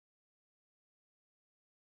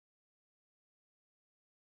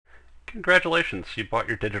Congratulations, you bought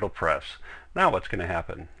your digital press. Now what's going to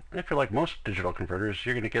happen? If you're like most digital converters,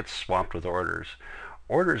 you're going to get swamped with orders.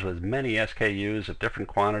 Orders with many SKUs of different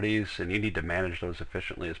quantities, and you need to manage those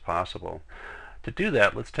efficiently as possible. To do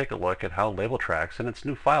that, let's take a look at how Label Traxx and its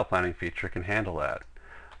new file planning feature can handle that.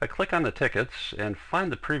 I click on the tickets and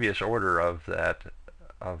find the previous order of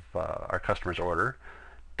our customer's order,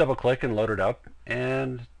 double click and load it up,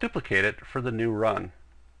 and duplicate it for the new run.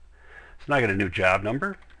 So now I get a new job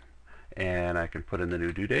number, and I can put in the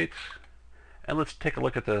new due dates. And let's take a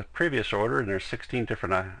look at the previous order, and there's 16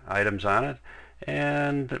 different items on it,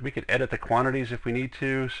 and we could edit the quantities if we need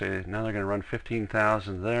to. Say now they're going to run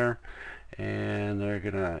 15,000 there, and they're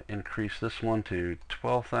going to increase this one to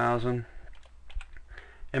 12,000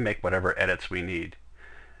 and make whatever edits we need.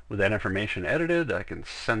 With that information edited, I can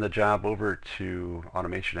send the job over to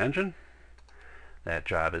Automation Engine. That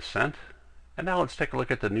job is sent. And now let's take a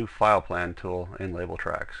look at the new file plan tool in Label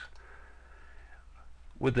Traxx.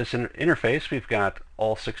 With this interface, we've got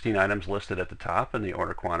all 16 items listed at the top in the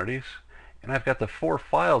order quantities, and I've got the 4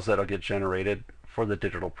 files that'll get generated for the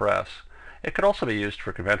digital press. It could also be used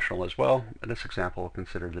for conventional as well. In this example, we'll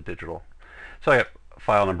consider the digital. So I got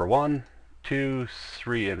file number 1, 2,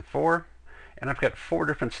 3, and 4, and I've got 4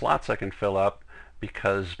 different slots I can fill up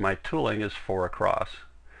because my tooling is 4 across.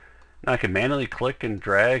 Now I can manually click and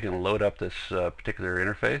drag and load up this particular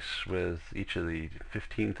interface with each of the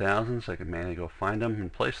 15,000s. I can manually go find them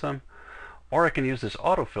and place them. Or I can use this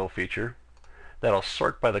autofill feature that'll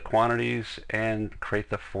sort by the quantities and create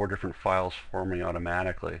the 4 different files for me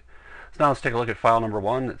automatically. So now let's take a look at file number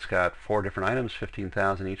 1. It's got 4 different items,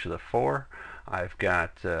 15,000 each of the 4. I've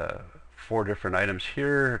got 4 different items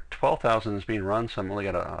here. 12,000 is being run, so I've only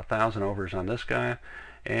got 1,000 overs on this guy.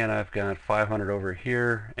 And I've got 500 over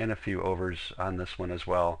here and a few overs on this one as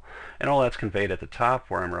well. And all that's conveyed at the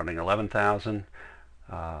top where I'm running 11,000,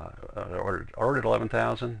 ordered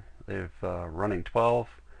 11,000. They've running 12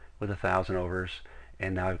 with 1,000 overs,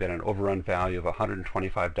 and now I've got an overrun value of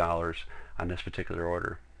 $125 on this particular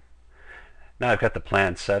order. Now I've got the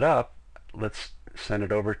plan set up. Let's send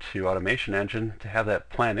it over to Automation Engine to have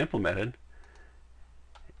that plan implemented,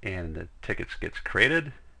 and the tickets gets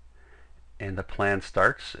created. And the plan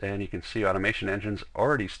starts, and you can see Automation Engine's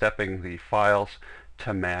already stepping the files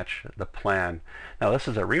to match the plan. Now this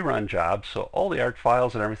is a rerun job, so all the art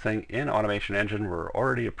files and everything in Automation Engine were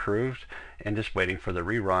already approved and just waiting for the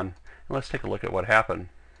rerun. And let's take a look at what happened.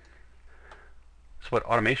 So what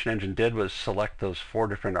Automation Engine did was select those 4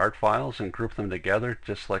 different art files and group them together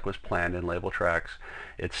just like was planned in Label Traxx.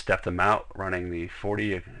 It stepped them out running the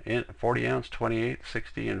 40 ounce, 28,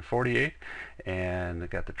 60, and 48, and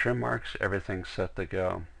it got the trim marks, everything set to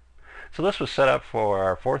go. So this was set up for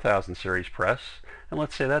our 4000 series press, and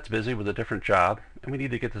let's say that's busy with a different job, and we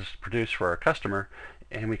need to get this produced for our customer,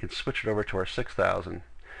 and we can switch it over to our 6000.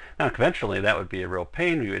 Now conventionally that would be a real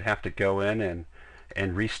pain. We would have to go in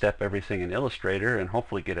and re-step everything in Illustrator and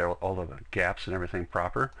hopefully get all the gaps and everything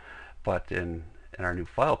proper. But in our new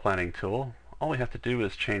file planning tool, all we have to do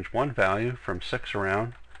is change one value from 6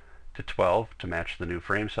 around to 12 to match the new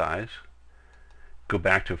frame size, go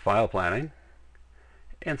back to file planning,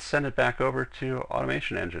 and send it back over to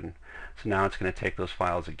Automation Engine. So now it's going to take those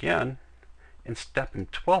files again and step them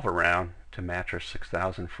 12 around to match our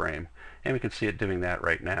 6000 frame, and we can see it doing that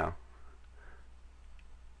right now.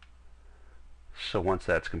 So once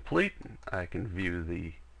that's complete, I can view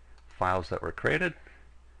the files that were created,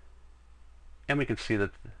 and we can see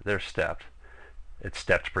that they're stepped. It's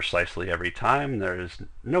stepped precisely every time. There is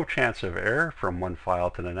no chance of error from one file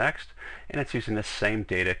to the next, and it's using the same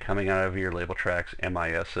data coming out of your Label Traxx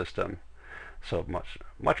MIS system. So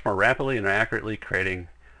much more rapidly and accurately creating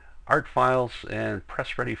art files and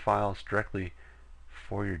press-ready files directly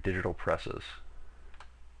for your digital presses.